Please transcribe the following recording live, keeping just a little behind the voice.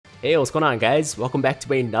Hey, what's going on guys? Welcome back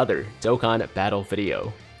to another Dokkan battle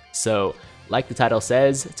video. So, like the title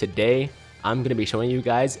says, today I'm going to be showing you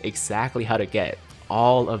guys exactly how to get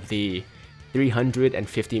all of the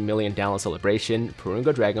 350 million download celebration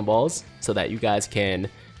Porunga Dragon Balls so that you guys can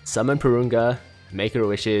summon Porunga, make your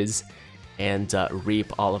wishes, and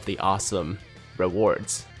reap all of the awesome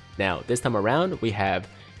rewards. Now, this time around, we have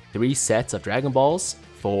 3 sets of Dragon Balls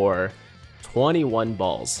for 21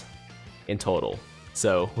 balls in total.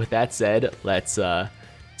 So with that said, let's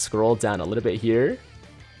scroll down a little bit here,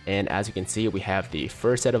 and as you can see, we have the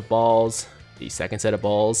first set of balls, the second set of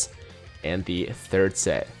balls, and the third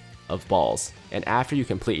set of balls. And after you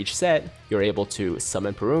complete each set, you're able to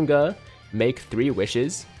summon Porunga, make 3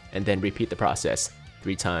 wishes, and then repeat the process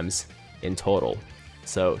 3 times in total.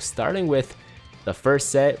 So starting with the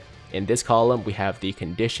first set, in this column we have the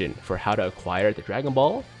condition for how to acquire the Dragon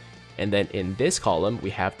Ball, and then in this column we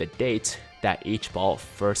have the date that each ball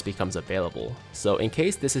first becomes available. So in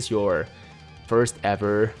case this is your first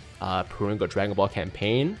ever Porunga Dragon Ball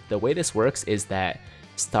campaign, the way this works is that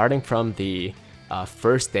starting from the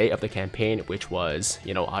first day of the campaign, which was,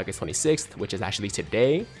 August 26th, which is actually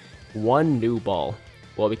today, 1 new ball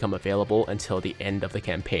will become available until the end of the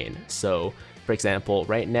campaign. So for example,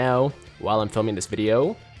 right now, while I'm filming this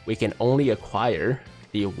video, we can only acquire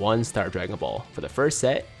the 1-star Dragon Ball for the first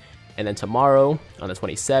set, and then tomorrow, on the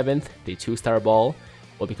 27th, the 2-star ball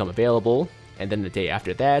will become available, and then the day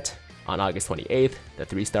after that, on August 28th, the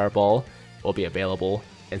 3-star ball will be available,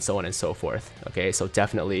 and so on and so forth. Okay, so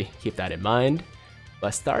definitely keep that in mind.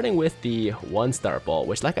 But starting with the 1-star ball,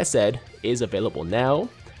 which like I said, is available now,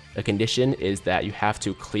 the condition is that you have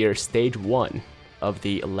to clear stage 1 of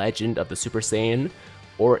the Legend of the Super Saiyan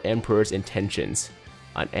or Emperor's Intentions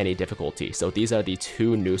on any difficulty. So these are the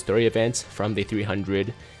 2 new story events from the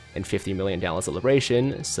 350 million download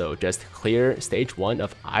celebration. So just clear stage 1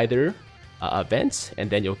 of either event, and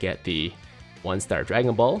then you'll get the 1-star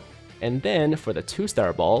Dragon Ball. And then for the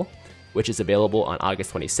 2-star ball, which is available on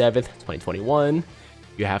August 27th, 2021,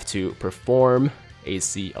 you have to perform a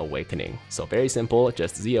Z Awakening. So very simple,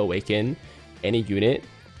 just Z Awaken any unit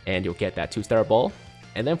and you'll get that 2-star ball.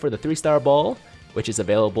 And then for the 3-star ball, which is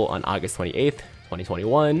available on August 28th,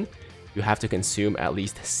 2021, you have to consume at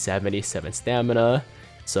least 77 stamina.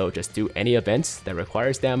 So just do any events that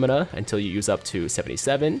require stamina until you use up to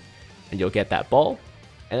 77, and you'll get that ball.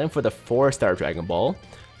 And then for the 4-star Dragon Ball,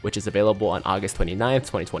 which is available on August 29th,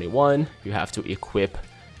 2021, you have to equip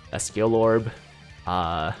a skill orb.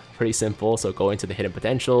 Pretty simple, so go into the hidden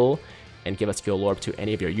potential and give a skill orb to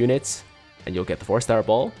any of your units, and you'll get the 4-star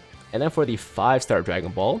ball. And then for the 5-star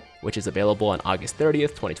Dragon Ball, which is available on August 30th,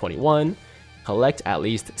 2021, collect at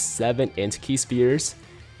least 7 int key spheres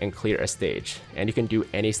and clear a stage. And you can do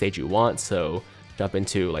any stage you want, so jump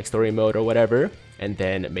into like story mode or whatever, and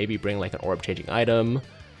then maybe bring like an orb changing item,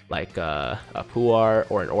 like a Puar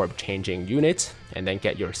or an orb changing unit, and then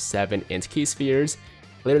get your 7 int key spheres,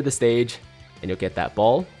 clear the stage, and you'll get that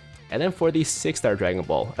ball. And then for the 6-star Dragon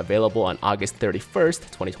Ball, available on August 31st,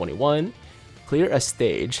 2021, clear a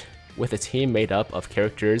stage with a team made up of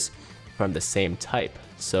characters from the same type.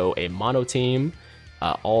 So a mono team,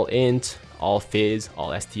 all int, all fizz,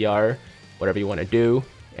 all STR, whatever you want to do,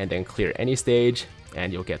 and then clear any stage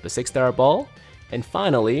and you'll get the 6-star ball. And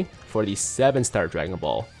finally, for the 7-star Dragon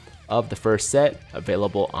Ball of the first set,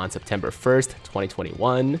 available on September 1st,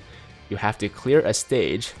 2021, you have to clear a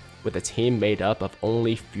stage with a team made up of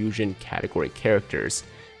only fusion category characters.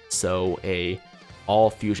 So a all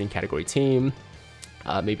fusion category team,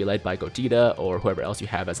 maybe led by Gogeta or whoever else you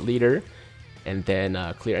have as leader, and then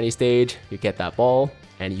clear any stage, you get that ball,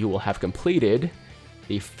 and you will have completed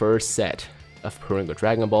the first set of Porunga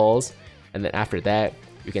Dragon Balls. And then after that,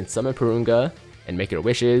 you can summon Porunga and make your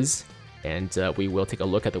wishes, and we will take a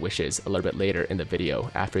look at the wishes a little bit later in the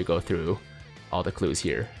video after we go through all the clues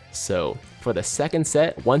here. So for the second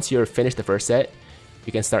set, once you're finished the first set,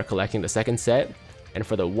 you can start collecting the second set. And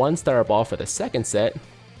for the 1-star ball for the second set,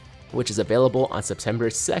 which is available on September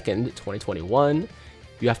 2nd, 2021,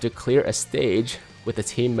 you have to clear a stage with a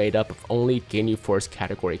team made up of only Ginyu Force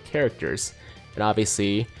category characters. And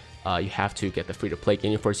obviously, you have to get the free-to-play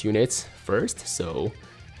Ginyu Force units first. So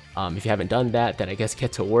if you haven't done that, then I guess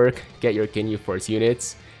get to work, get your Ginyu Force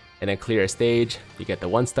units, and then clear a stage. You get the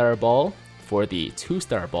 1-star ball. For the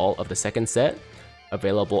 2-star ball of the second set,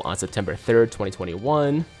 available on September 3rd,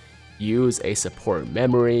 2021, use a support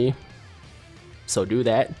memory. So do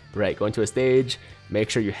that, right? Go into a stage, make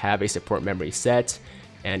sure you have a support memory set,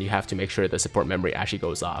 and you have to make sure the support memory actually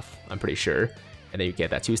goes off, I'm pretty sure. And then you get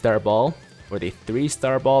that 2-star ball. For the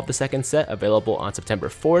 3-star ball of the second set, available on September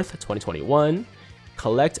 4th, 2021,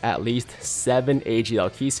 collect at least 7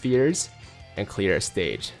 AGL key spheres and clear a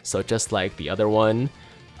stage. So just like the other one,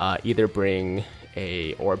 either bring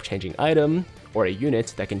a orb changing item or a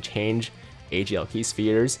unit that can change AGL key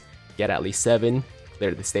spheres, get at least 7,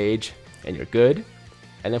 clear the stage, and you're good.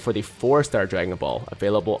 And then for the 4-star Dragon Ball,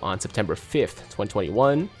 available on September 5th,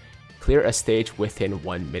 2021, clear a stage within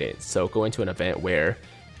 1 minute. So go into an event where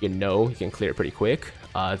you know you can clear it pretty quick.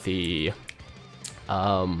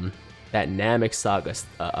 That Namek Saga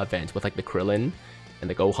event with like the Krillin and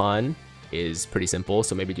the Gohan is pretty simple,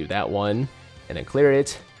 so maybe do that one and then clear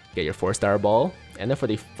it, get your 4-star ball. And then for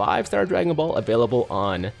the 5-star Dragon Ball, available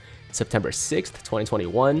on September 6th,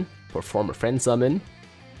 2021, perform a friend summon,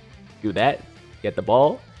 do that, get the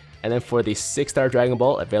ball. And then for the 6-star Dragon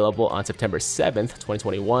Ball, available on September 7th,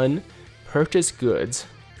 2021, purchase goods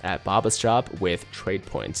at Baba's shop with trade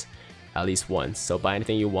points at least once. So buy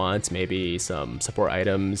anything you want, maybe some support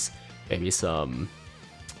items, maybe some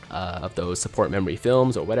of those support memory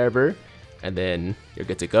films or whatever, and then you're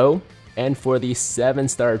good to go. And for the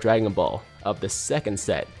 7-star Dragon Ball of the 2nd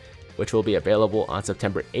set, which will be available on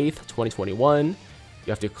September 8th, 2021,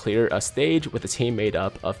 you have to clear a stage with a team made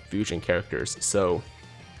up of fusion characters. So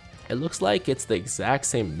it looks like it's the exact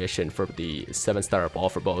same mission for the 7-star ball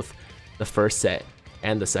for both the 1st set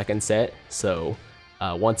and the 2nd set. So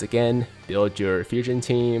once again, build your fusion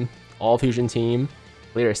team, all fusion team,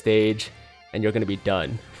 clear a stage, and you're going to be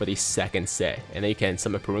done for the 2nd set. And then you can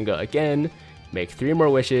summon Porunga again, make 3 more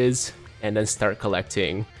wishes, and then start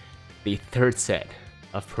collecting the 3rd set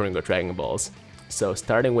of Porunga Dragon Balls. So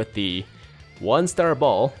starting with the 1-star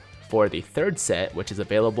ball for the 3rd set, which is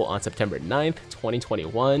available on September 9th,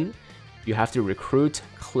 2021, you have to recruit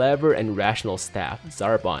Clever and Rational Staff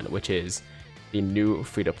Zarbon, which is the new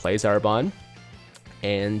free-to-play Zarbon.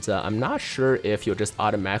 And I'm not sure if you'll just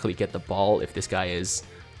automatically get the ball if this guy is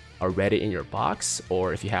already in your box,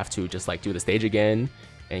 or if you have to just like do the stage again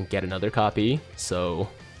and get another copy. So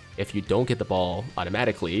if you don't get the ball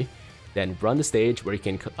automatically, then run the stage where you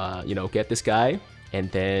can get this guy,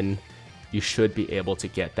 and then you should be able to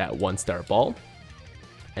get that 1-star ball.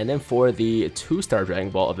 And then for the 2-star Dragon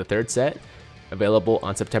Ball of the 3rd set, available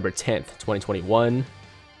on September 10th, 2021,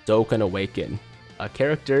 Dokkan Awaken, a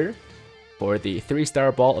character. For the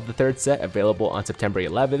 3-star ball of the 3rd set, available on September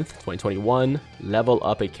 11th, 2021, level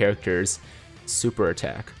up a character's super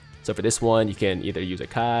attack. So for this one, you can either use a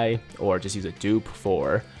Kai or just use a dupe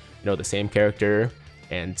for the same character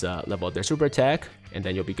and level up their super attack, and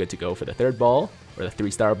then you'll be good to go for the 3rd ball or the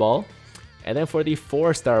 3-star ball. And then for the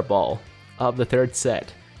 4-star ball of the 3rd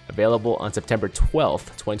set, available on September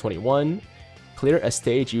 12th, 2021, clear a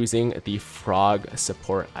stage using the frog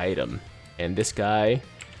support item. And this guy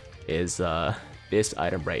is this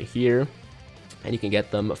item right here, and you can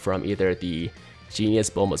get them from either the Genius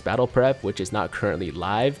Bulma's Battle Prep, which is not currently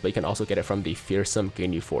live, but you can also get it from the Fearsome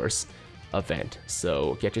Ginyu Force event.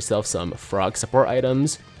 So get yourself some frog support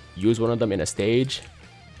items, use one of them in a stage,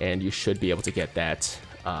 and you should be able to get that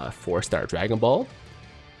 4-star Dragon Ball.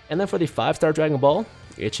 And then for the 5-star Dragon Ball,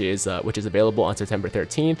 which is available on September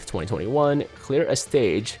 13th, 2021, clear a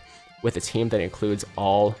stage with a team that includes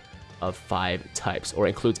all of 5 types, or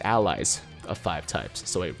includes allies of 5 types.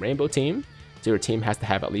 So a rainbow team, so your team has to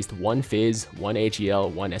have at least 1 Fizz, 1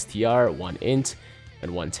 AGL, 1 STR, 1 Int,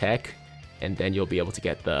 and 1 Tech, and then you'll be able to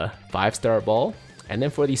get the 5-star ball. And then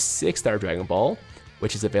for the 6-star Dragon Ball,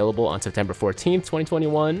 which is available on September 14th,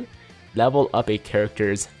 2021, level up a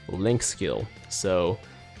character's Link skill. So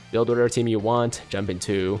build whatever team you want, jump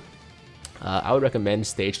into, I would recommend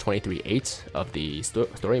stage 23-8 of the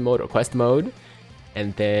story mode or quest mode.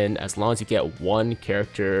 And then as long as you get 1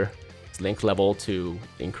 character's Link level to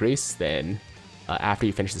increase, then after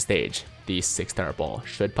you finish the stage, the 6-star ball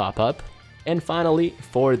should pop up. And finally,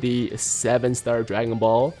 for the 7-star Dragon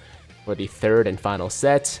Ball, for the 3rd and final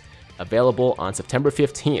set, available on September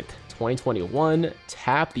 15th, 2021,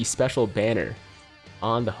 tap the special banner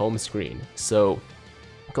on the home screen. So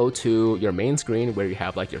go to your main screen where you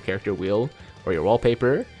have like your character wheel or your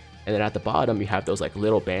wallpaper, and then at the bottom you have those like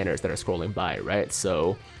little banners that are scrolling by, right?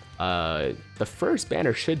 So the first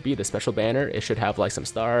banner should be the special banner. It should have like some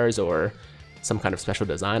stars or some kind of special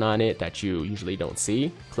design on it that you usually don't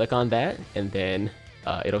see. Click on that, and then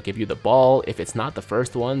it'll give you the ball. If it's not the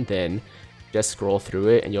first one, then just scroll through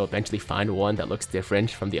it and you'll eventually find one that looks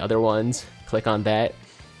different from the other ones. Click on that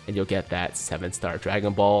and you'll get that 7-star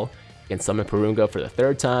Dragon Ball. You can summon Porunga for the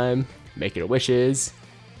 3rd time, make your wishes,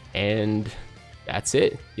 and that's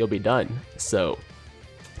it. You'll be done. So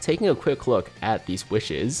taking a quick look at these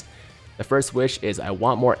wishes, the first wish is I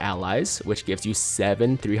want more allies, which gives you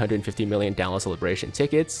 7 350 million download celebration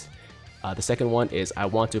tickets. The second one is I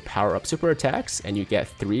want to power up super attacks, and you get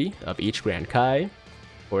 3 of each Grand Kai.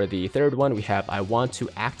 For the third one, we have I want to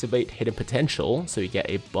activate hidden potential, so you get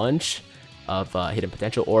a bunch of hidden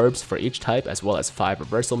potential orbs for each type, as well as 5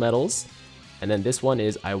 reversal medals. And then this one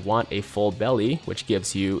is I want a full belly, which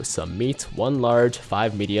gives you some meat, 1 large,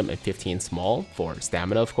 5 medium, and 15 small for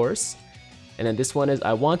stamina, of course. And then this one is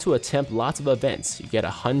I want to attempt lots of events. You get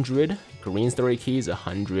 100 green story keys,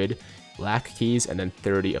 100 black keys, and then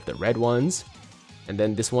 30 of the red ones. And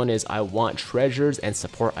then this one is I want treasures and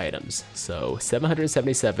support items. So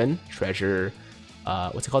 777 treasure,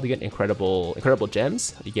 what's it called again? Incredible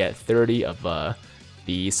gems. You get 30 of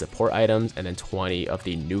the support items, and then 20 of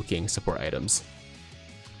the nuking support items.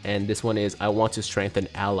 And this one is I want to strengthen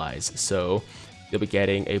allies. So you'll be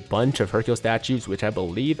getting a bunch of Hercule statues, which I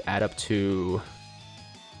believe add up to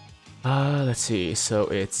let's see, so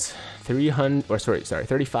it's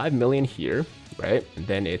 35 million here, right? And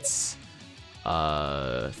then it's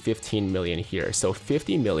 15 million here. So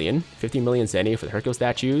 50 million Zenny for the Hercule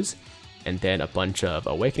statues, and then a bunch of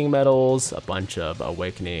awakening medals, a bunch of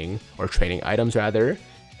awakening or training items rather,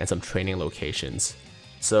 and some training locations.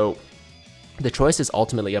 So the choice is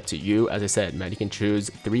ultimately up to you. As I said, man, you can choose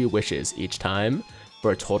 3 wishes each time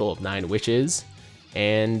for a total of 9 wishes.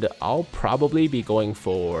 And I'll probably be going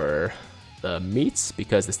for the meats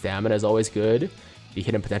because the stamina is always good, the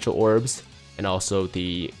hidden potential orbs, and also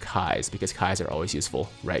the Kais, because Kais are always useful,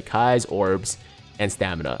 right? Kais, orbs, and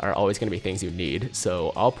stamina are always going to be things you need.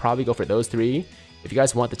 So I'll probably go for those 3. If you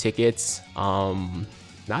guys want the tickets,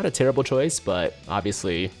 not a terrible choice, but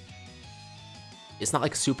obviously it's not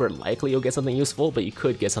like super likely you'll get something useful, but you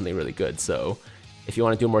could get something really good. So if you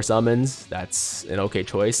want to do more summons, that's an okay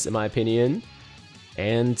choice in my opinion.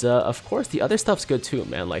 And of course the other stuff's good too,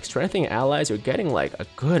 man. Like strengthening allies, you're getting like a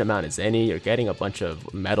good amount of Zenny, you're getting a bunch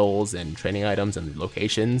of medals and training items and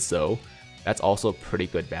locations, so that's also pretty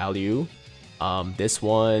good value. This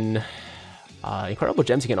one, incredible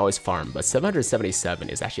gems you can always farm, but 777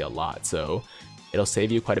 is actually a lot, so it'll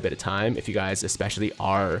save you quite a bit of time if you guys especially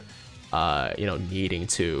are you know, needing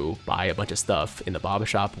to buy a bunch of stuff in the Baba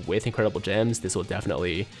shop with incredible gems. This will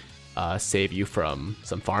definitely save you from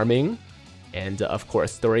some farming. And of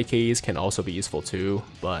course, story keys can also be useful too,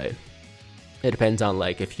 but it depends on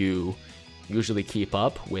like if you usually keep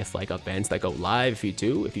up with like events that go live. If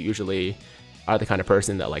you usually are the kind of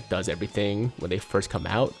person that like does everything when they first come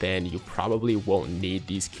out, then you probably won't need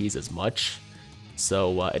these keys as much.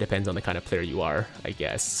 So it depends on the kind of player you are, I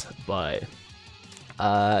guess. But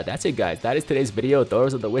that's it, guys. That is today's video.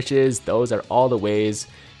 Those are the wishes. Those are all the ways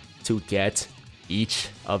to get each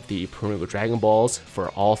of the Porunga Dragon Balls for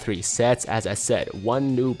all 3 sets. As I said,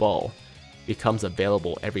 1 new ball becomes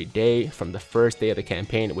available every day from the first day of the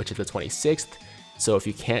campaign, which is the 26th. So if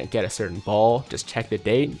you can't get a certain ball, just check the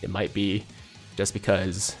date. It might be just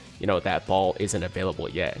because, you know, that ball isn't available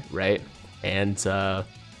yet, right? And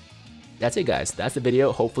that's it, guys. That's the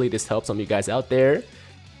video. Hopefully this helps some of you guys out there.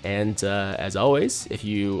 And as always, if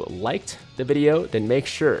you liked the video, then make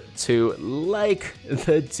sure to like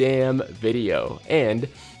the damn video. And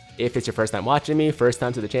if it's your first time watching me, first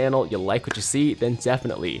time to the channel, you like what you see, then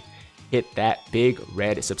definitely hit that big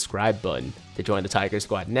red subscribe button to join the Tiger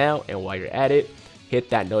Squad now. And while you're at it, hit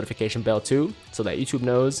that notification bell too, so that YouTube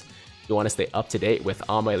knows you want to stay up to date with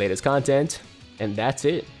all my latest content. And that's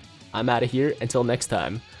it. I'm out of here until next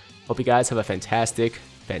time. Hope you guys have a fantastic,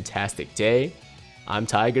 fantastic day. I'm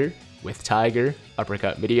Tiger with Tiger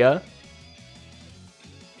Uppercut Media,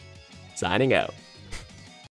 signing out.